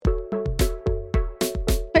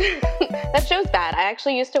That show's bad. I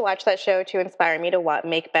actually used to watch that show to inspire me to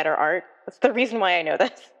make better art. That's the reason why I know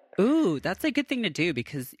this. Ooh, that's a good thing to do,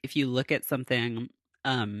 because if you look at something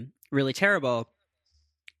really terrible,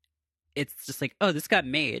 it's just like, oh, this got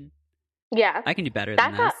made. Yeah. I can do better than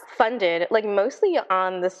That this. got funded, like, mostly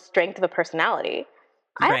on the strength of a personality.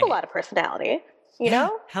 I have a lot of personality, you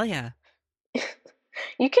know? Hell yeah.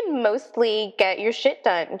 You can mostly get your shit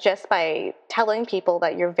done just by telling people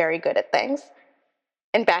that you're very good at things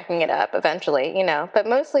and backing it up eventually, you know? But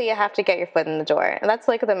mostly you have to get your foot in the door. And that's,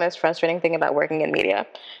 like, the most frustrating thing about working in media.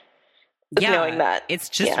 Is knowing that. It's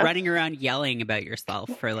just running around yelling about yourself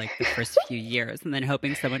for, like, the first few years and then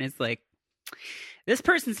hoping someone is like, this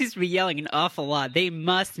person seems to be yelling an awful lot. They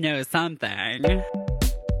must know something.